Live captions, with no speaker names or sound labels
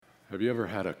Have you ever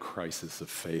had a crisis of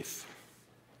faith?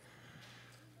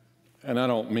 And I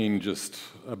don't mean just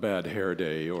a bad hair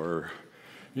day or,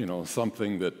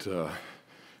 something that,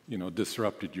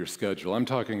 disrupted your schedule. I'm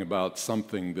talking about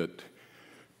something that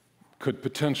could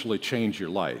potentially change your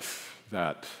life,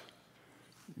 that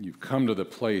you've come to the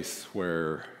place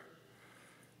where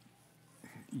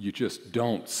you just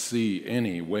don't see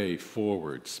any way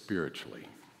forward spiritually.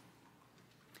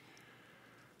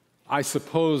 I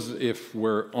suppose if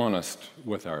we're honest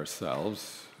with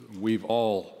ourselves, we've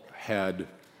all had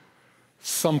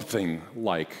something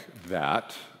like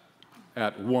that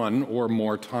at one or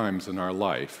more times in our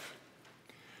life.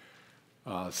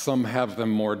 Some have them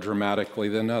more dramatically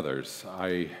than others.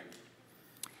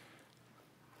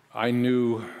 I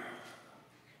knew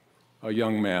a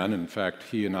young man, in fact,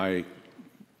 he and I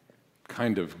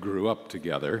kind of grew up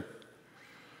together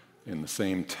in the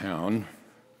same town,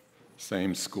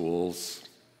 same schools.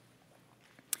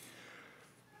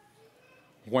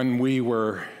 When we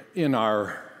were in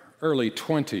our early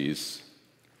 20s,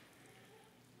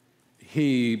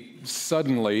 he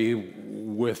suddenly,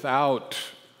 without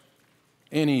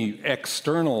any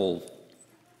external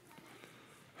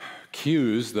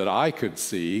cues that I could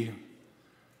see,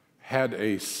 had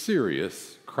a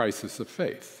serious crisis of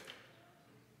faith.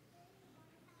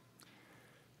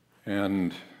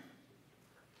 And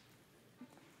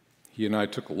he and I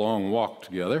took a long walk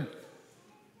together.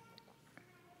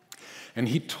 And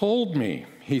he told me,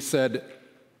 he said,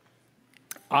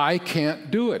 I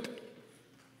can't do it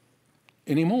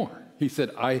anymore. He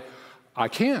said, I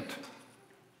can't.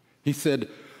 He said,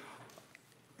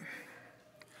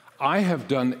 I have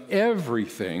done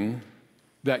everything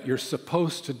that you're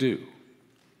supposed to do.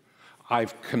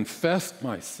 I've confessed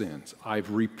my sins.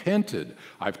 I've repented.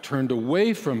 I've turned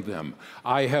away from them.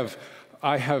 I have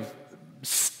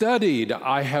studied.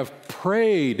 I have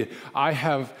prayed. I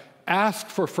have asked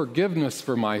for forgiveness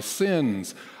for my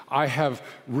sins. I have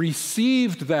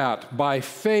received that by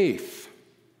faith.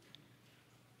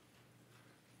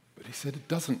 But he said, it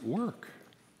doesn't work.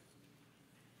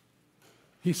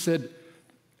 He said,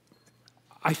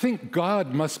 I think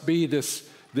God must be this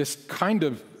kind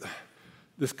of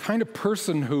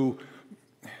person who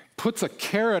puts a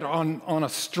carrot on a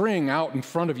string out in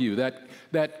front of you,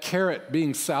 that carrot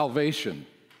being salvation,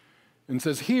 and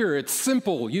says, here, it's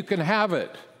simple, you can have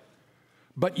it,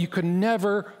 but you can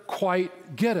never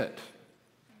quite get it.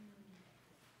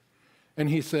 And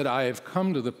he said, I have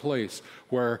come to the place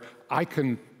where I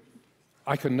can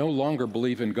no longer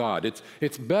believe in God.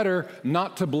 It's better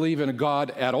not to believe in a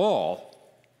God at all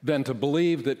than to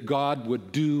believe that God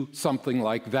would do something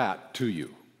like that to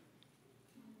you.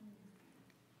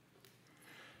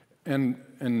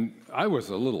 And I was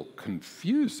a little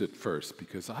confused at first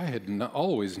because I had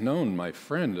always known my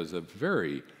friend as a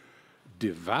very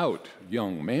devout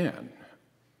young man.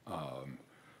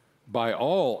 By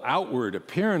all outward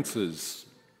appearances,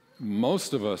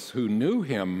 most of us who knew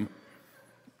him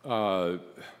thought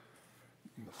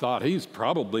he's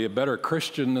probably a better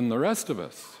Christian than the rest of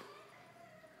us.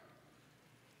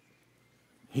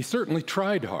 He certainly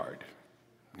tried hard.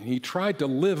 He tried to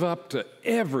live up to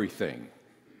everything.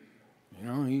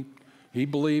 He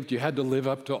believed you had to live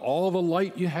up to all the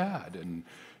light you had, and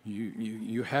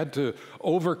you had to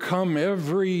overcome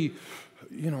every,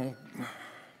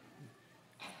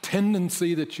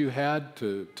 tendency that you had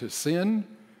to sin.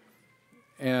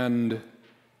 And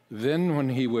then when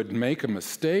he would make a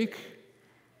mistake,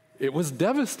 it was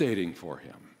devastating for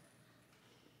him.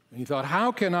 And he thought,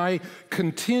 how can I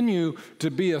continue to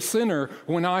be a sinner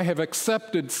when I have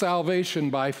accepted salvation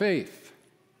by faith?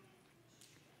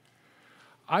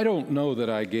 I don't know that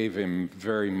I gave him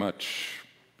very much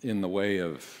in the way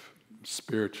of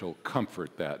spiritual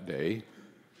comfort that day.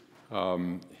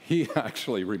 He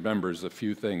actually remembers a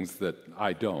few things that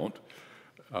I don't.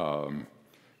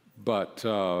 But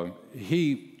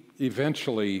he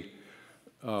eventually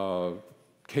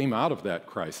came out of that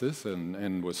crisis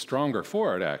and was stronger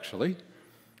for it, actually.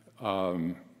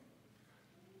 But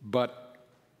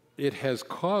it has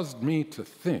caused me to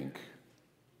think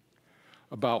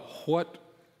about what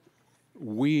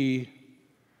we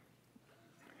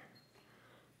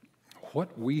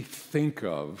think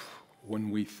of when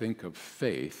we think of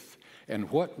faith and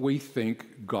what we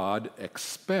think God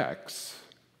expects.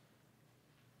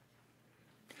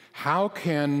 How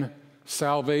can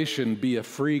salvation be a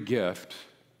free gift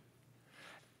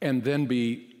and then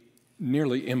be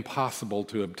nearly impossible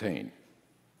to obtain?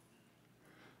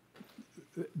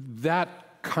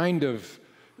 That kind of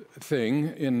thing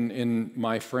in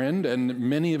my friend and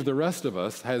many of the rest of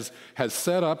us has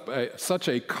set up such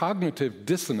a cognitive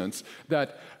dissonance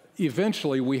that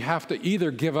eventually we have to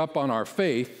either give up on our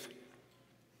faith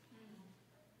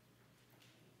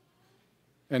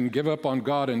and give up on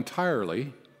God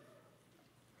entirely,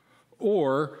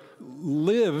 or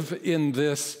live in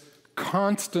this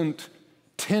constant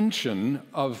tension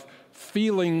of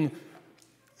feeling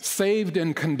saved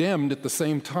and condemned at the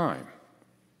same time.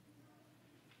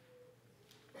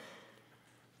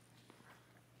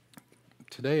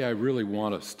 Today, I really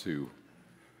want us to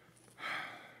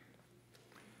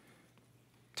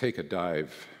take a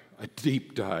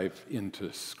deep dive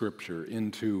into Scripture,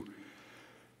 into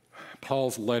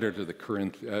Paul's letter to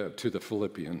the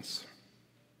Philippians.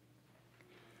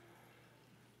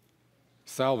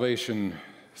 Salvation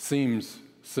seems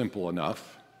simple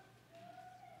enough,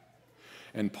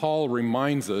 and Paul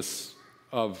reminds us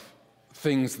of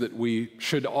things that we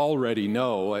should already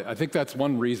know. I think that's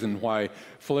one reason why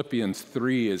Philippians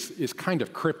 3 is kind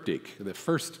of cryptic. The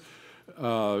first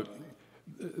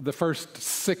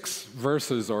 6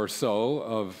 verses or so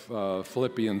of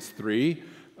Philippians 3,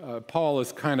 Paul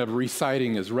is kind of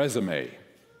reciting his resume.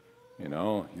 You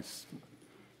know,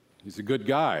 he's a good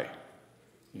guy.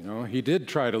 You know, he did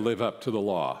try to live up to the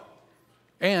law,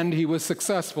 and he was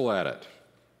successful at it.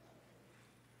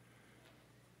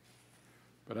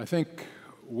 But I think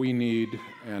we need,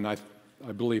 and I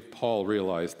believe Paul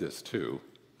realized this too,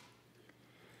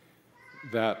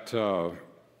 that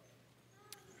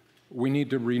we need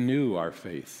to renew our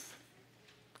faith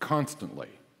constantly.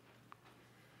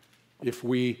 If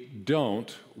we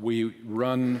don't, we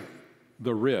run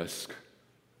the risk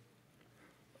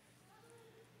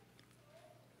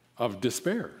of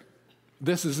despair.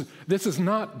 This is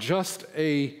not just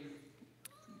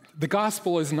the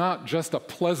gospel is not just a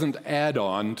pleasant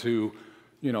add-on to,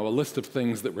 a list of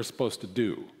things that we're supposed to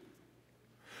do.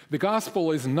 The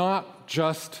gospel is not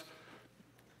just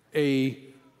a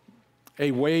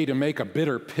way to make a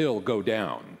bitter pill go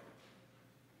down.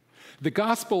 The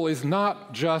gospel is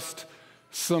not just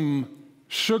some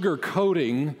sugar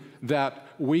coating that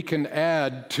we can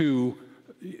add to,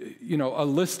 a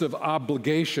list of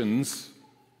obligations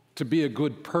to be a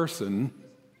good person.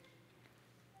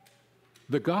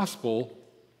 The gospel,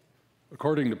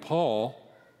 according to Paul,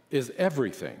 is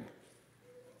everything.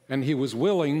 And he was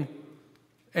willing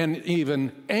and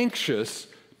even anxious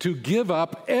to give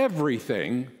up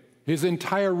everything, his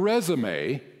entire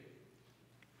resume,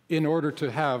 in order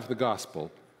to have the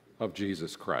gospel of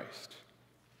Jesus Christ.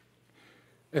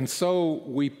 And so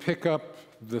we pick up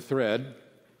the thread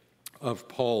of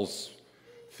Paul's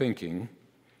thinking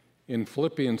in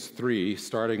Philippians 3,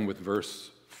 starting with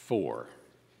verse 4.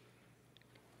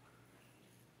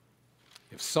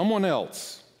 If someone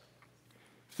else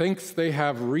thinks they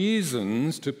have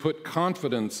reasons to put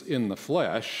confidence in the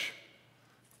flesh,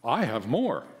 I have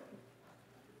more.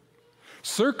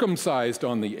 Circumcised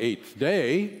on the 8th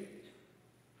day,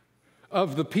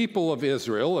 of the people of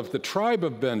Israel, of the tribe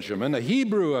of Benjamin, a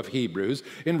Hebrew of Hebrews,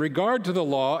 in regard to the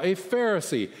law, a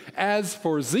Pharisee. As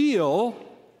for zeal,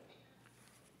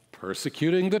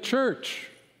 persecuting the church.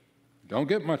 Don't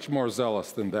get much more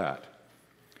zealous than that.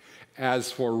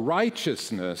 As for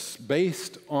righteousness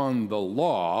based on the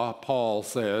law, Paul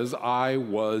says, I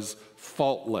was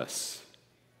faultless.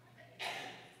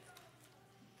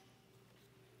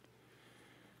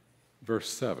 Verse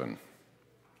 7.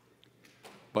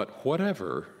 But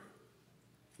whatever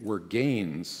were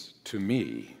gains to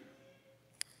me,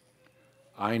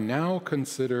 I now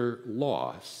consider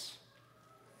loss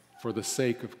for the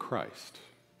sake of Christ.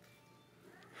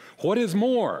 What is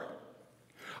more,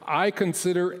 I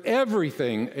consider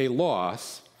everything a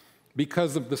loss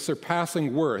because of the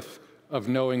surpassing worth of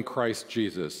knowing Christ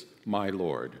Jesus, my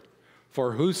Lord,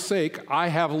 for whose sake I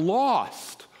have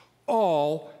lost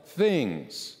all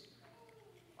things.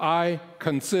 I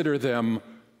consider them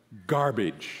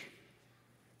garbage,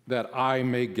 that I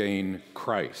may gain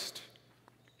Christ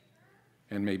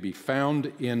and may be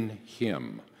found in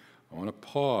him. I want to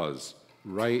pause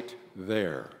right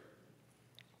there.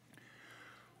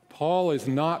 Paul is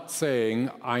not saying,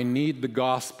 I need the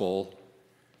gospel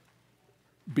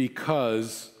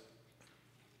because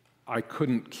I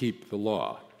couldn't keep the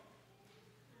law.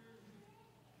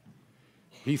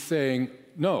 He's saying,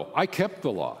 no, I kept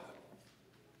the law.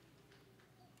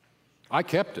 I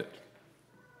kept it.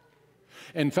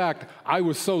 In fact, I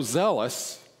was so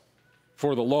zealous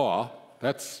for the law.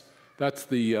 That's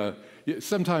the.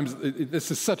 Sometimes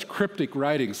this is such cryptic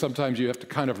writing. Sometimes you have to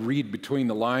kind of read between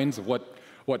the lines of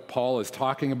what Paul is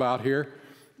talking about here.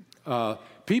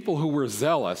 People who were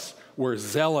zealous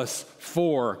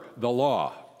for the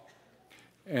law.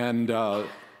 And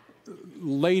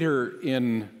later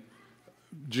in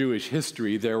Jewish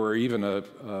history, there were even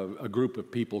a group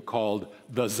of people called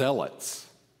the Zealots,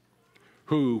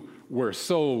 who were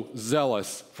so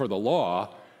zealous for the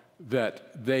law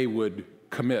that they would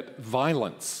commit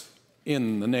violence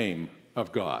in the name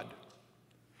of God.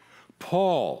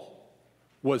 Paul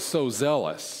was so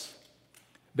zealous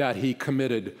that he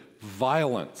committed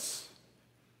violence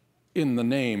in the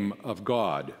name of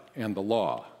God and the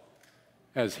law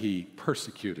as he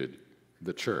persecuted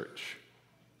the church.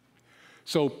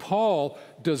 So Paul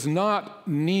does not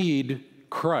need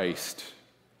Christ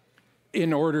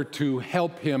in order to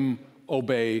help him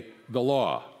obey the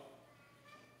law.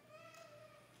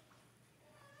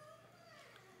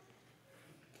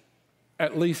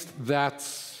 At least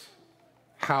that's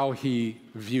how he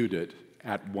viewed it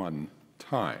at one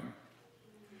time.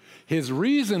 His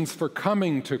reasons for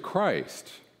coming to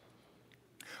Christ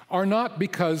are not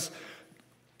because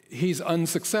he's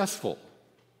unsuccessful.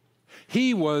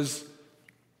 He was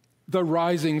the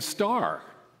rising star.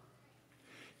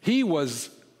 He was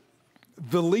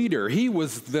the leader. He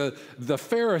was the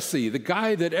Pharisee, the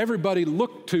guy that everybody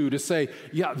looked to say,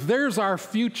 yeah, there's our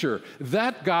future.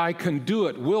 That guy can do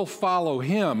it. We'll follow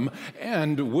him,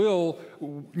 and we'll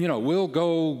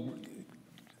go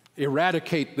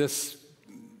eradicate this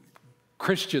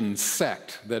Christian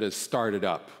sect that has started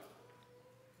up.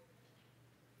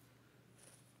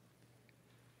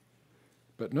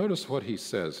 But notice what he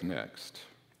says next.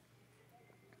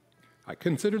 I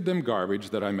considered them garbage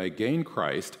that I may gain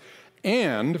Christ,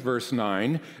 and, verse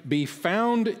 9, be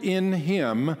found in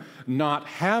him, not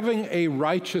having a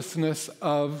righteousness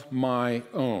of my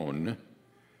own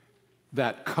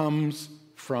that comes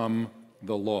from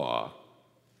the law,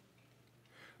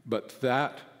 but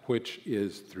that which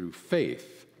is through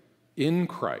faith in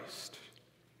Christ,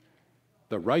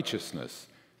 the righteousness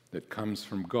that comes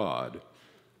from God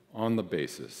on the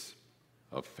basis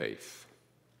of faith.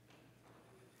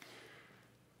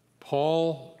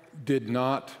 Paul did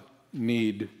not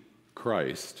need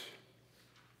Christ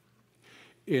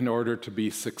in order to be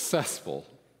successful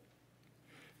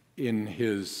in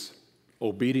his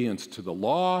obedience to the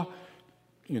law,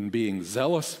 in being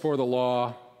zealous for the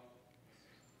law,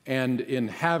 and in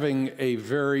having a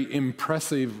very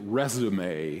impressive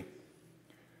resume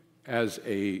as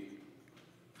a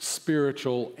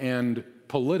spiritual and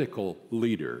political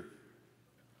leader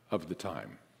of the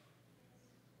time.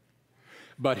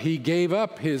 But he gave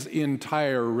up his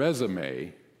entire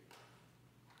resume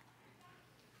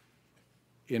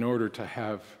in order to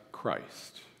have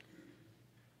Christ.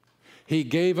 He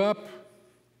gave up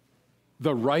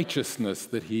the righteousness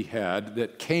that he had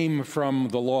that came from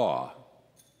the law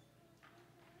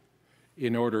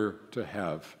in order to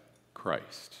have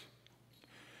Christ.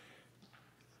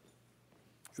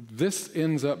 This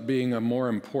ends up being a more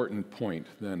important point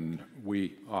than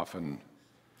we often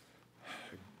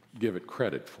give it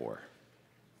credit for.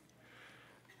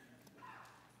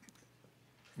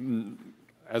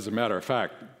 As a matter of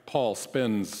fact, Paul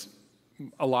spends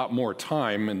a lot more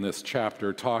time in this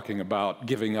chapter talking about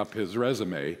giving up his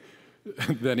resume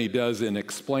than he does in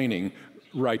explaining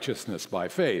righteousness by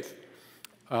faith.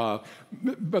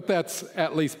 But that's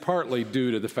at least partly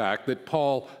due to the fact that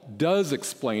Paul does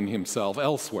explain himself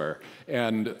elsewhere.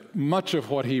 And much of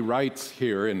what he writes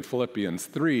here in Philippians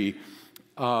 3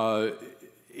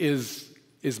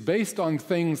 is based on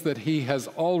things that he has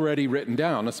already written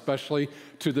down, especially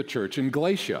to the church in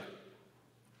Galatia.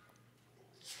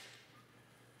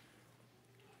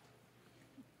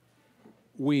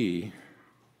 We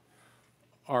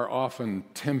are often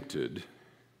tempted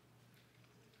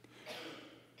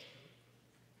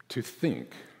to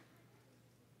think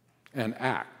and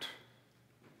act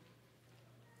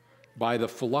by the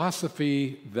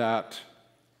philosophy that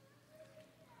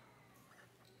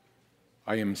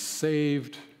I am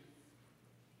saved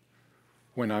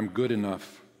when I'm good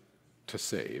enough to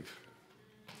save.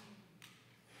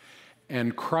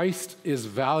 And Christ is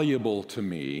valuable to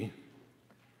me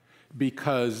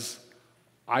because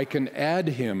I can add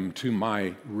him to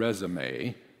my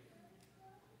resume,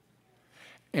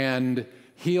 and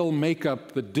he'll make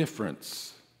up the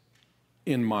difference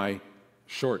in my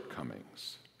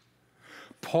shortcomings.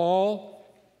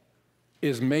 Paul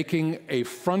is making a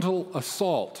frontal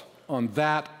assault on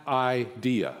that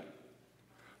idea.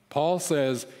 Paul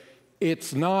says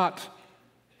it's not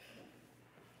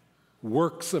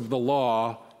works of the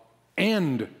law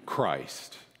and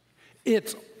Christ.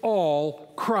 It's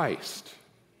all Christ.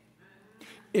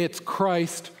 It's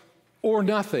Christ or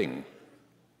nothing.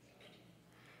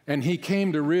 And he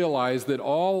came to realize that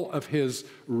all of his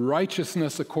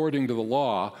righteousness according to the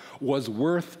law was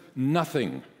worth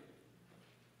nothing.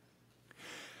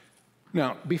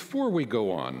 Now, before we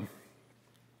go on,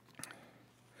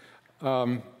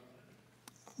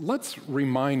 let's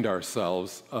remind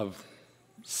ourselves of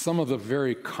some of the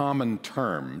very common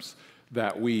terms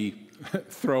that we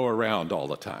throw around all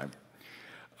the time.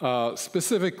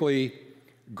 Specifically,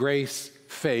 grace,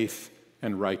 faith,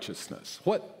 and righteousness.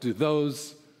 What do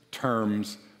those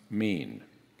terms mean?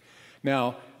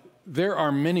 Now, there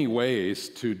are many ways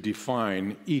to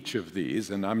define each of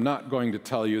these, and I'm not going to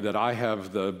tell you that I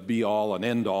have the be-all and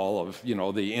end-all of,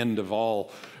 the end of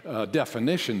all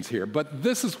definitions here, but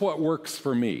this is what works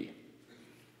for me.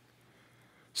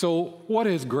 So, what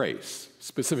is grace?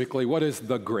 Specifically, what is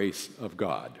the grace of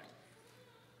God?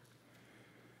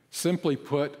 Simply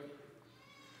put,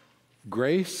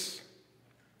 grace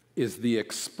is the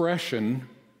expression,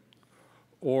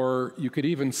 or you could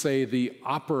even say the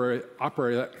I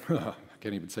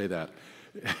can't even say that.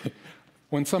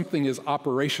 When something is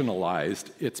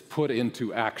operationalized, it's put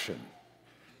into action.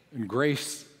 And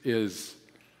grace is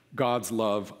God's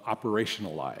love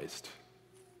operationalized.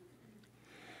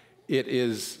 It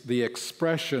is the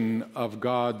expression of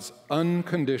God's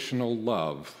unconditional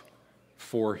love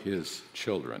for his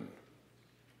children.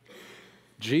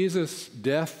 Jesus'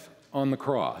 death on the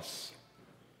cross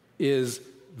is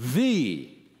the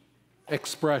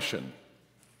expression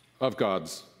of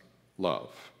God's love.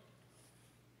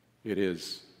 It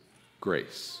is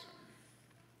grace.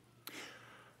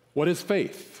 What is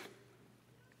faith?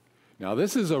 Now,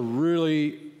 this is a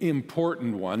really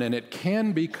important one, and it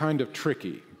can be kind of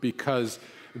tricky because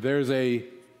there's a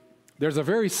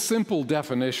very simple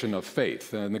definition of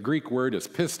faith, and the Greek word is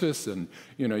pistis, and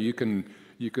you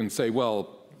can say,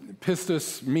 well,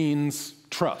 pistis means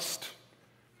trust.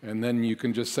 And then you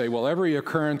can just say, well, every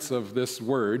occurrence of this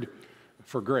word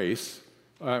for grace,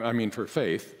 for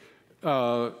faith,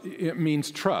 it means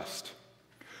trust.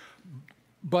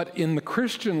 But in the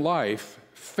Christian life,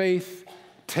 faith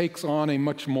takes on a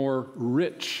much more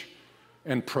rich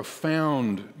and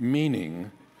profound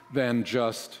meaning than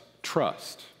just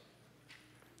trust.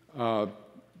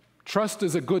 Trust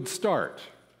is a good start,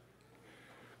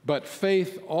 but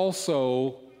faith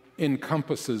also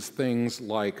encompasses things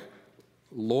like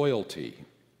loyalty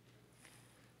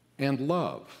and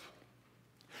love.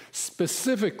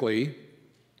 Specifically,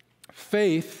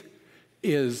 faith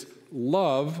is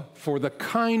love for the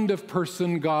kind of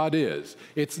person God is.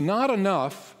 It's not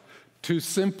enough to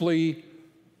simply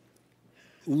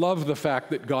love the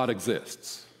fact that God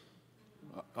exists.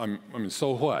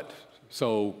 So what?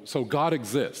 So God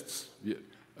exists.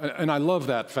 And I love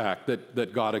that fact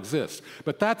that God exists.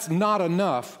 But that's not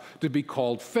enough to be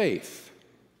called faith.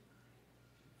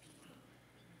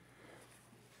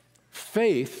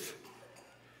 Faith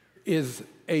is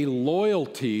a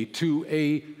loyalty to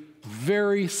a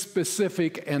very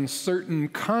specific and certain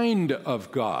kind of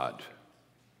God.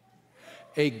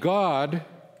 A God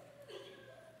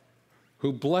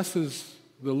who blesses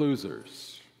the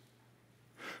losers,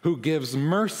 who gives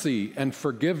mercy and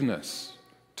forgiveness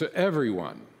to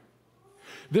everyone.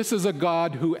 This is a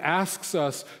God who asks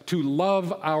us to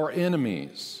love our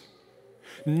enemies,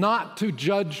 not to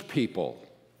judge people,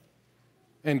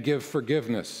 and give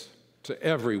forgiveness to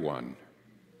everyone,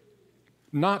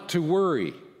 not to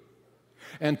worry,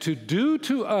 and to do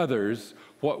to others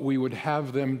what we would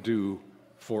have them do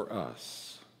for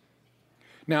us.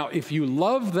 Now, if you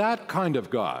love that kind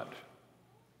of God,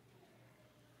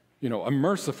 a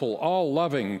merciful,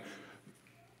 all-loving,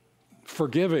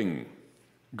 forgiving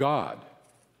God,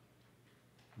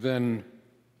 then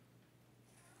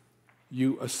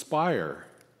you aspire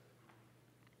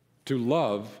to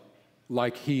love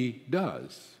like he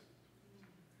does,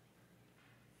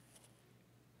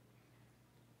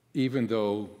 even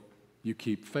though you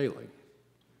keep failing.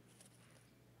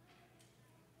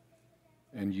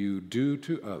 And you do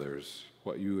to others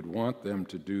what you would want them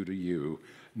to do to you,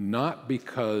 not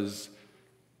because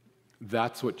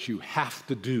that's what you have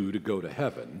to do to go to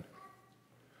heaven,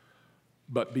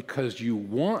 but because you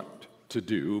want to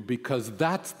do, because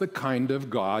that's the kind of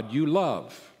God you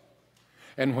love.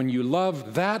 And when you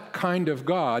love that kind of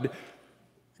God,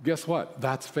 guess what?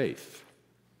 That's faith.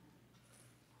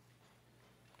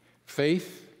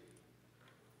 Faith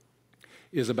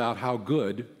is about how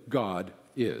good God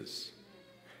is.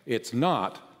 It's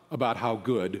not about how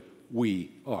good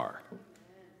we are.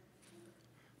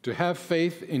 To have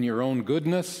faith in your own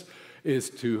goodness is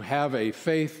to have a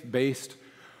faith based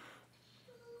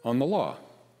on the law,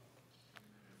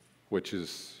 which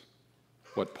is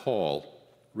what Paul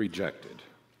rejected.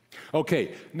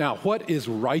 Okay, now what is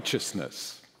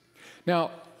righteousness?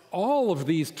 Now, all of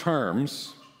these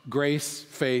terms, grace,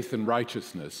 faith, and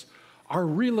righteousness, are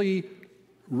really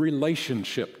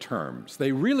relationship terms.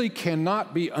 They really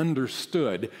cannot be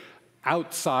understood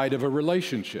outside of a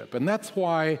relationship. And that's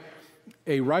why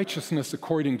a righteousness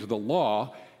according to the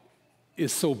law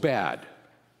is so bad,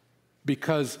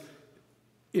 because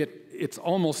it's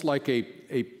almost like a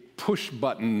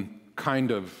push-button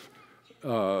kind of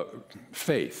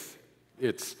faith.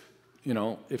 It's,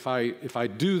 if I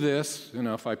do this,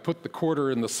 if I put the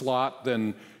quarter in the slot,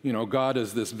 then, God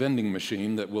is this vending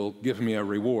machine that will give me a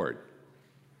reward.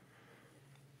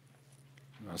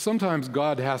 Now, sometimes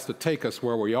God has to take us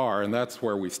where we are, and that's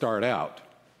where we start out.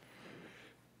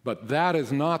 But that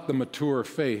is not the mature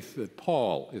faith that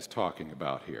Paul is talking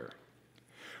about here.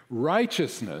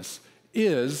 Righteousness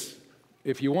is,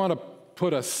 if you want to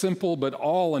put a simple but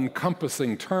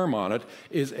all-encompassing term on it,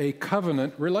 is a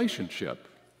covenant relationship.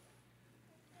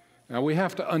 Now, we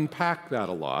have to unpack that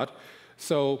a lot.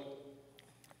 So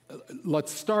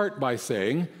let's start by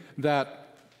saying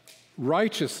that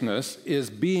righteousness is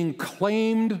being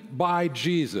claimed by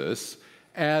Jesus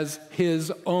as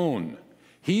his own.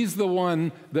 He's the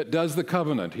one that does the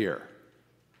covenant here.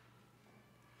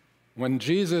 When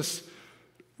Jesus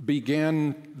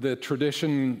began the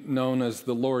tradition known as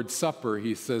the Lord's Supper,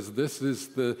 he says, "This is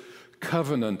the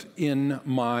covenant in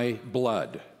my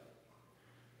blood."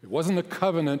 It wasn't a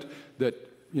covenant that,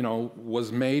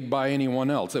 was made by anyone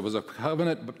else. It was a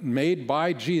covenant made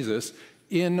by Jesus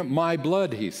in my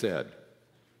blood, he said.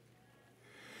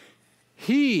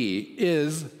 He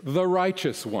is the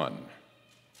righteous one.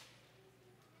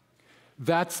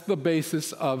 That's the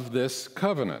basis of this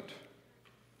covenant.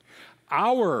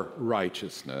 Our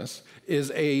righteousness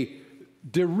is a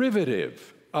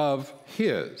derivative of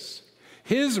his.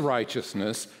 His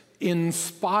righteousness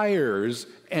inspires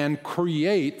and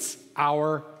creates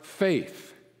our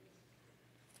faith.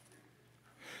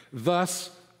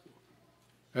 Thus,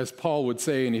 as Paul would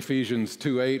say in Ephesians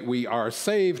 2:8, we are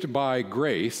saved by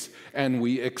grace, and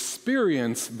we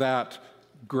experience that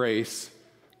grace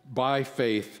by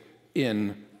faith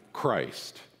in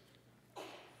Christ.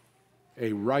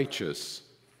 A righteous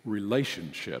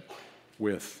relationship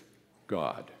with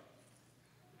God.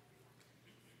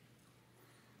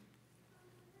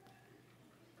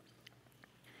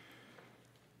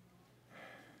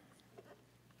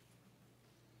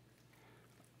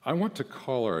 I want to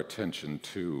call our attention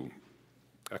to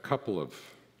a couple of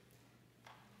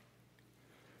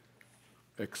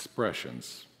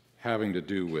expressions having to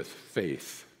do with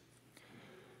faith.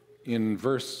 In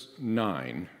verse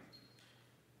 9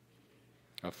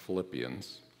 of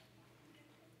Philippians,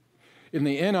 in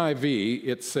the NIV,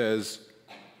 it says,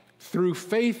 "Through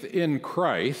faith in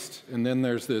Christ," and then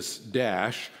there's this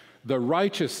dash, "the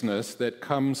righteousness that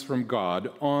comes from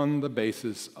God on the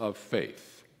basis of faith."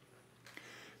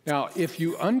 Now, if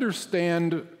you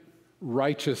understand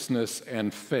righteousness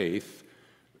and faith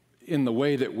in the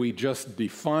way that we just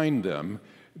defined them,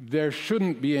 there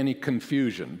shouldn't be any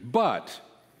confusion. But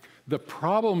the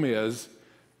problem is,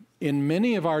 in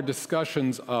many of our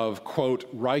discussions of, quote,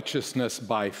 righteousness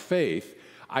by faith,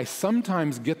 I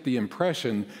sometimes get the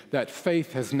impression that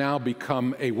faith has now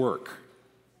become a work.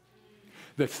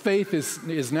 That faith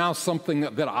is now something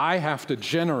that I have to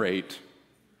generate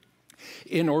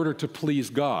in order to please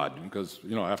God, because,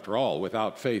 after all,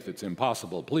 without faith, it's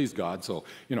impossible to please God. So,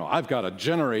 I've got to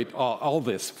generate all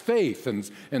this faith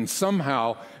and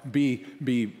somehow be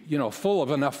full of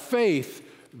enough faith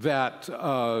that,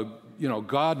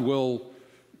 God will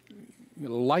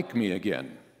like me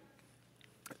again.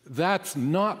 That's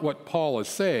not what Paul is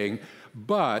saying,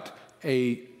 but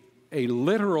a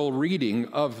literal reading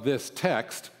of this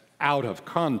text out of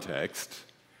context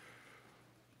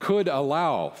could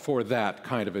allow for that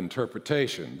kind of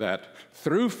interpretation, that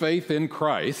through faith in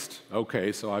Christ,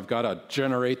 okay, so I've got to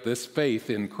generate this faith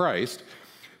in Christ,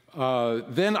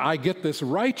 then I get this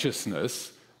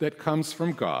righteousness that comes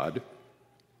from God,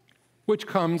 which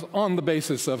comes on the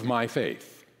basis of my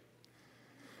faith.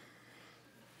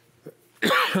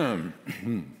 I'm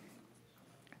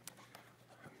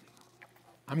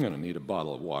going to need a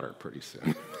bottle of water pretty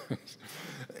soon.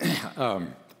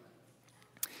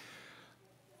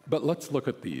 But let's look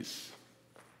at these.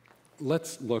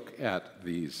 Let's look at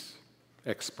these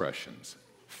expressions.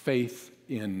 Faith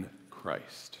in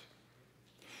Christ.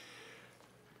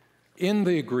 In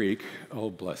the Greek, oh,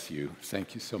 bless you,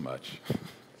 thank you so much.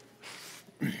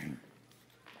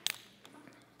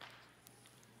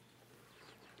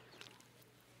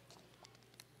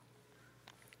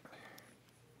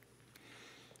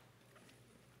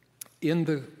 In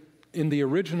the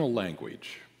original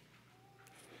language,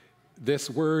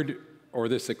 this word or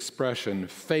this expression,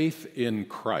 faith in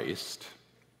Christ,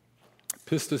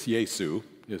 pistis Jesu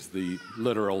is the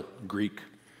literal Greek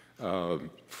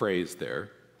phrase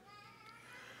there,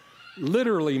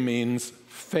 literally means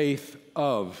faith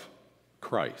of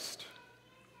Christ.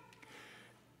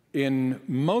 In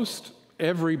most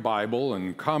every Bible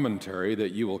and commentary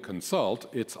that you will consult,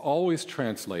 it's always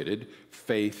translated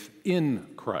faith in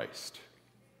Christ.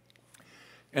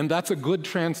 And that's a good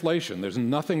translation. There's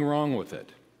nothing wrong with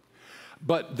it.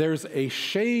 But there's a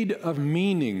shade of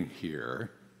meaning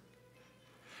here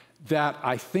that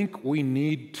I think we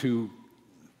need to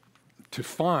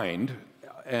find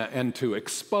and to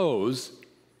expose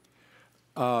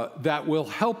that will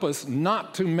help us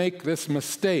not to make this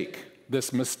mistake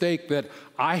that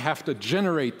I have to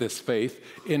generate this faith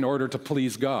in order to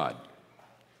please God.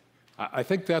 I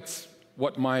think that's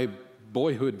what my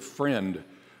boyhood friend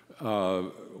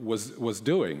was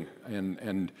doing,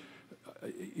 and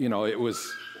you know, it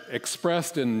was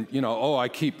expressed in, you know, oh, I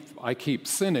keep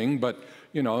sinning, but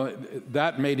you know,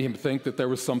 that made him think that there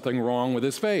was something wrong with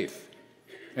his faith,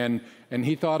 and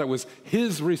he thought it was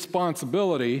his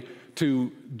responsibility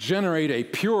to generate a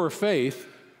pure faith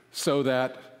so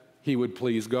that he would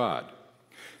please God.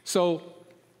 So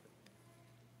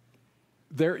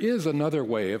there is another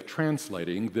way of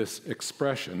translating this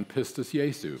expression, pistis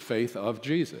Jesu, faith of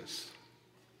Jesus.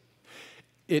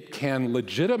 It can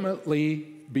legitimately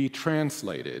be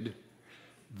translated,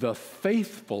 the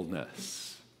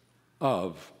faithfulness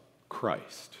of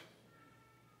Christ.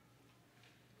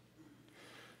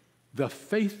 The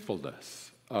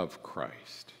faithfulness of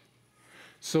Christ.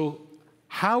 So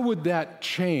how would that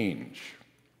change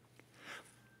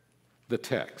the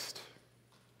text?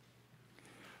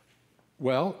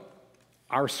 Well,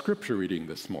 our scripture reading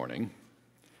this morning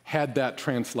had that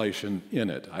translation in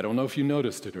it. I don't know if you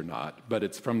noticed it or not, but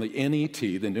it's from the NET,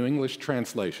 the New English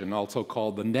Translation, also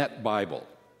called the Net Bible.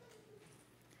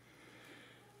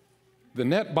 The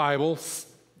Net Bible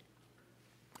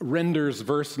renders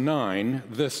verse 9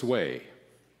 this way: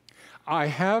 I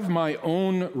have my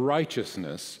own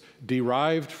righteousness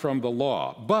derived from the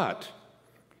law, but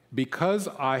because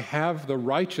I have the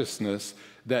righteousness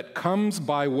that comes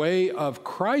by way of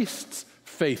Christ's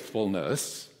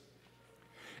faithfulness,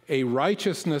 a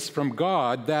righteousness from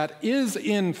God that is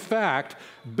in fact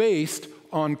based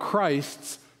on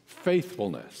Christ's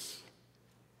faithfulness.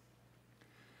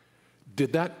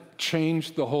 Did that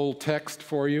change the whole text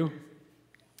for you?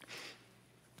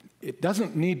 It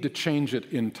doesn't need to change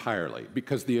it entirely,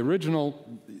 because the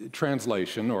original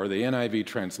translation, or the NIV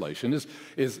translation,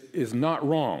 is not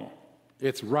wrong.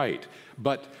 It's right.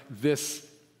 But this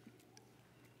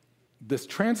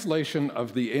translation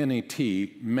of the NET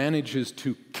manages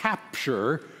to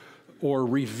capture or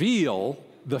reveal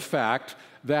the fact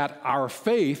that our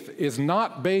faith is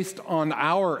not based on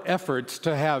our efforts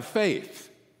to have faith.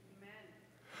 Amen.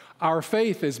 Our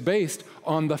faith is based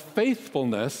on the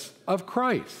faithfulness of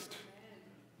Christ.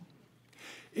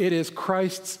 It is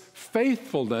Christ's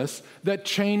faithfulness that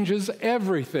changes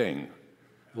everything,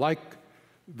 like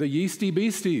the yeasty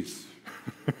beasties.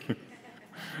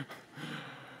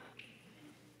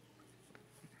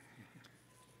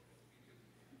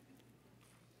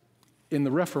 In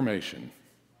the Reformation,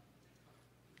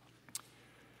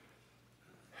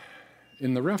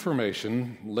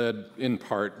 led in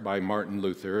part by Martin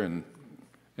Luther and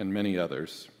many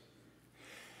others,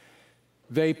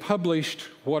 they published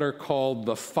what are called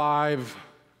the 5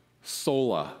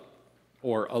 sola,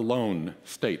 or alone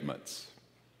statements.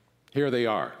 Here they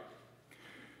are.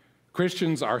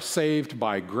 Christians are saved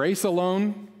by grace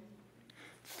alone,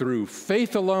 through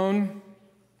faith alone,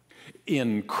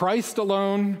 in Christ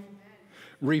alone,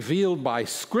 revealed by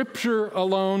Scripture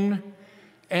alone,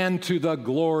 and to the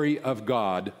glory of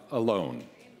God alone.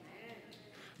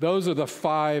 Those are the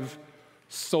 5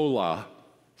 sola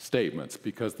statements,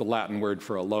 because the Latin word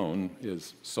for alone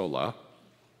is sola.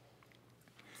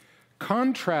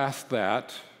 Contrast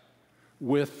that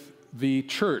with the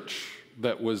church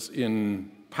that was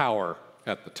in power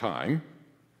at the time.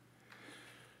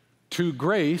 To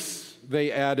grace,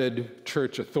 they added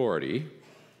church authority.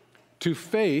 To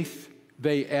faith,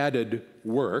 they added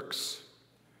works.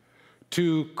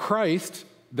 To Christ,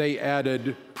 they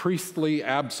added priestly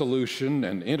absolution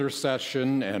and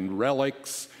intercession and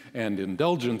relics and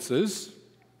indulgences.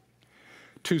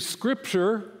 To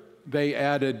Scripture, they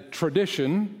added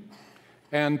tradition.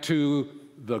 And to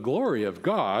the glory of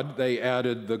God, they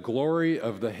added the glory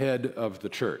of the head of the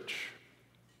church.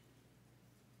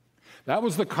 That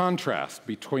was the contrast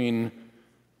between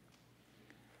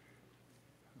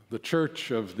the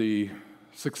church of the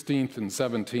 16th and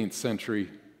 17th century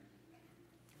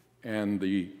and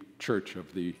the church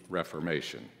of the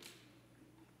Reformation.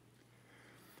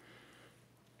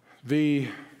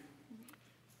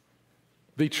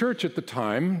 The church at the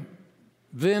time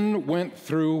then went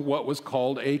through what was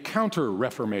called a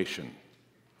counter-reformation.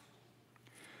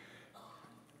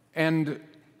 And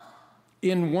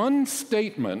in one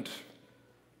statement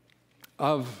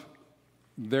of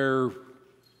their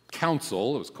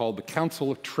council, it was called the Council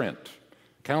of Trent.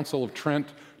 Council of Trent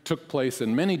took place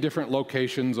in many different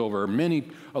locations over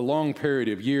a long period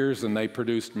of years, and they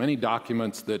produced many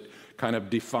documents that kind of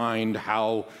defined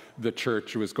how the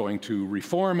church was going to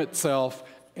reform itself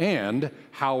and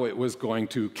how it was going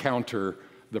to counter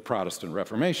the Protestant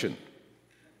Reformation.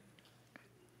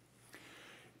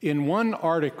 In one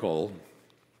article,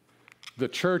 the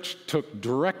church took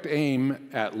direct aim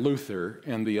at Luther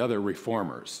and the other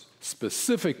reformers,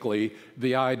 specifically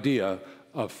the idea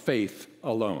of faith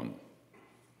alone.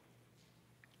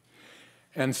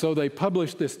 And so they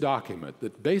published this document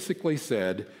that basically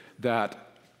said that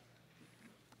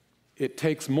it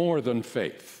takes more than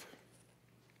faith.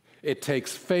 It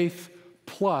takes faith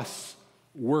plus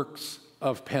works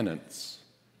of penance.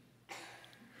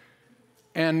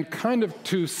 And kind of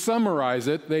to summarize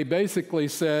it, they basically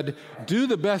said, do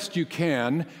the best you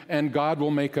can, and God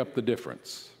will make up the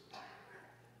difference.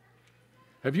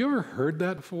 Have you ever heard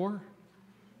that before?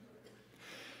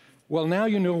 Well, now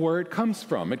you know where it comes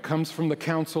from. It comes from the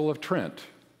Council of Trent.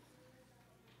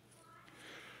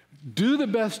 Do the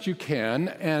best you can,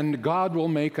 and God will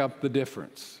make up the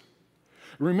difference.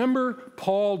 Remember,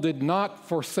 Paul did not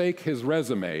forsake his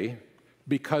resume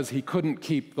because he couldn't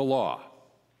keep the law.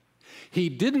 He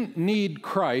didn't need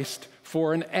Christ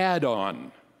for an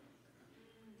add-on.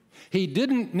 He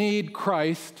didn't need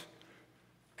Christ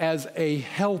as a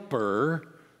helper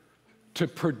to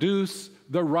produce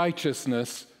the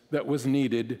righteousness that was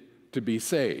needed to be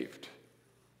saved.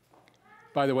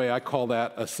 By the way, I call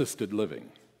that assisted living.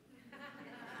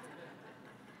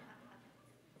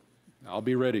 I'll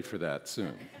be ready for that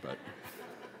soon, but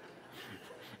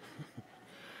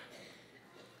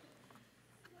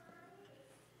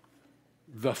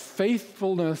the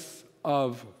faithfulness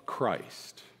of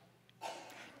Christ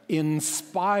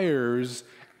inspires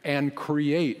and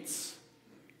creates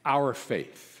our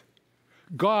faith.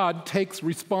 God takes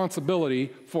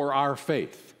responsibility for our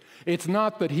faith. It's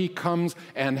not that he comes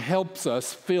and helps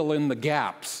us fill in the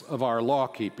gaps of our law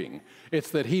keeping.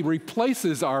 It's that he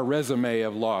replaces our resume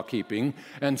of law keeping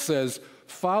and says,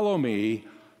 follow me,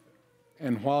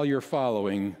 and while you're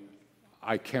following,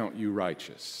 I count you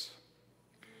righteous.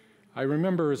 I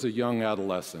remember as a young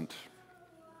adolescent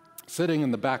sitting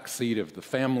in the back seat of the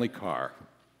family car.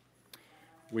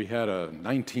 We had a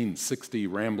 1960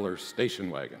 Rambler station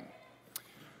wagon.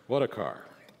 What a car.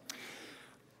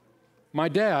 My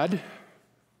dad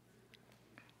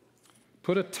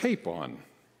put a tape on.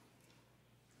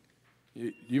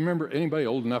 You remember, anybody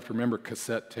old enough to remember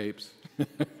cassette tapes?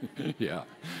 Yeah.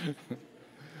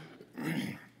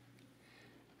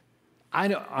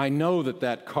 I know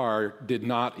that car did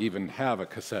not even have a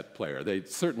cassette player. They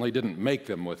certainly didn't make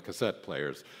them with cassette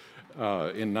players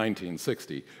in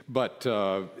 1960, but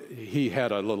he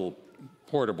had a little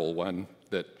portable one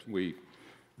that we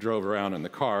drove around in the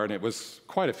car, and it was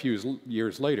quite a few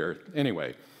years later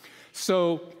anyway.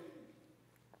 So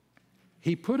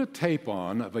he put a tape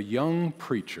on of a young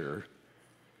preacher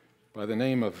by the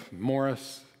name of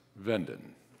Morris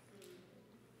Venden.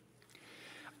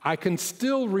 I can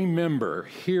still remember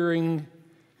hearing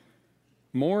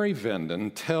Maury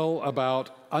Venden tell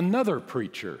about another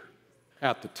preacher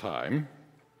at the time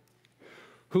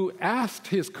who asked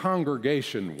his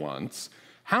congregation once,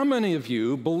 how many of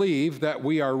you believe that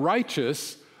we are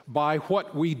righteous by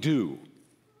what we do?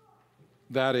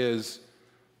 That is,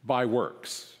 by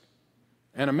works.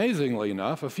 And amazingly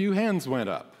enough, a few hands went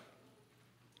up.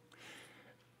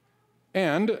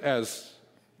 And as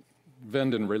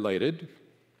Venden related,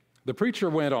 the preacher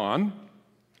went on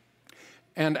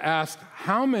and asked,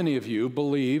 how many of you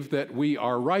believe that we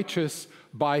are righteous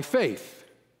by faith?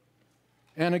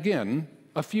 And again,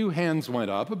 a few hands went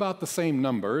up, about the same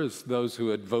number as those who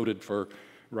had voted for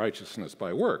righteousness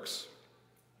by works.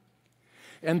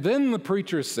 And then the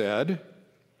preacher said,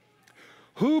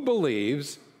 who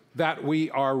believes that we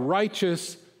are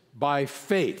righteous by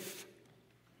faith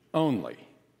only?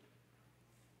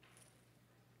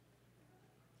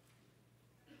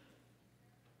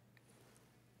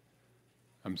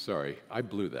 I'm sorry, I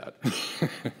blew that.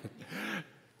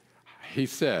 He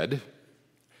said,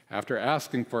 after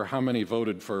asking for how many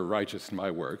voted for righteousness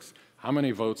by works, how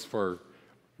many votes for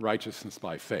righteousness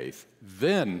by faith,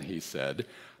 then he said,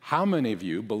 how many of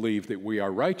you believe that we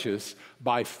are righteous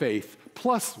by faith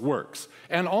plus works?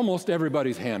 And almost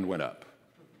everybody's hand went up.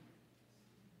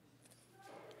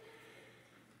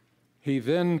 He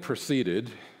then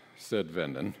proceeded said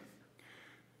Venden,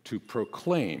 to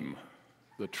proclaim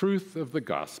the truth of the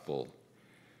gospel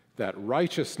that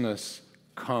righteousness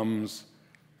comes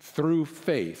through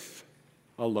faith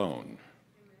alone.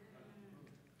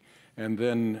 And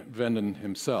then Venden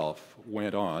himself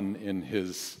went on in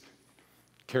his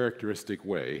characteristic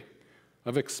way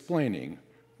of explaining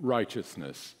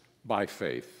righteousness by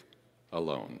faith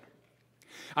alone.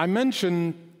 I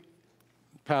mention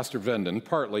Pastor Venden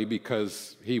partly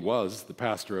because he was the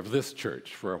pastor of this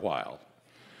church for a while.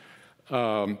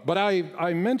 But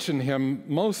I mention him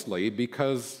mostly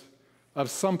because of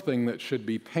something that should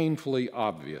be painfully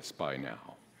obvious by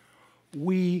now.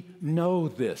 We know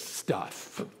this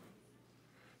stuff.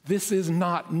 This is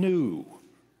not new.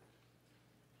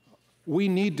 We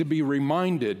need to be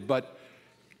reminded, but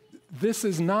this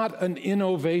is not an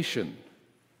innovation.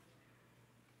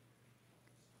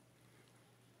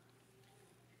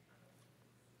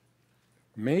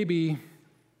 Maybe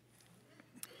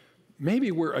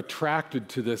we're attracted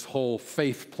to this whole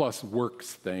faith plus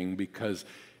works thing because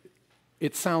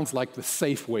it sounds like the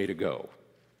safe way to go.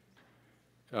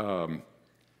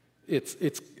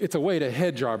 It's a way to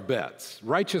hedge our bets.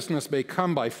 Righteousness may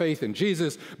come by faith in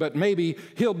Jesus, but maybe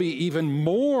he'll be even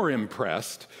more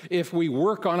impressed if we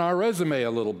work on our resume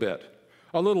a little bit.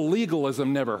 A little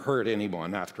legalism never hurt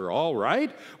anyone after all,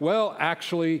 right? Well,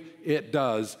 actually, it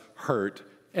does hurt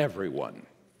everyone. Amen.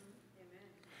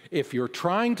 If you're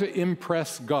trying to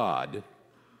impress God,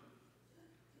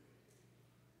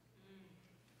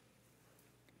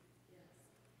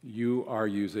 you are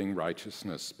using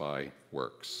righteousness by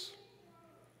works.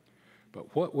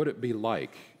 But what would it be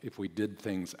like if we did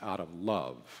things out of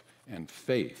love and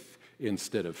faith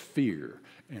instead of fear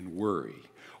and worry?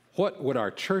 What would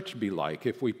our church be like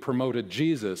if we promoted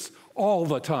Jesus all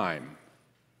the time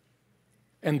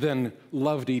and then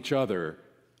loved each other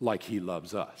like he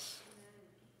loves us?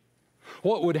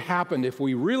 What would happen if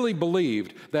we really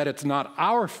believed that it's not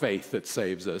our faith that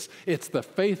saves us, it's the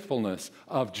faithfulness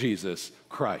of Jesus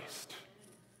Christ?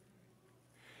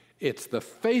 It's the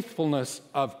faithfulness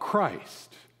of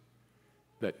Christ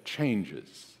that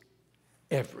changes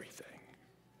everything.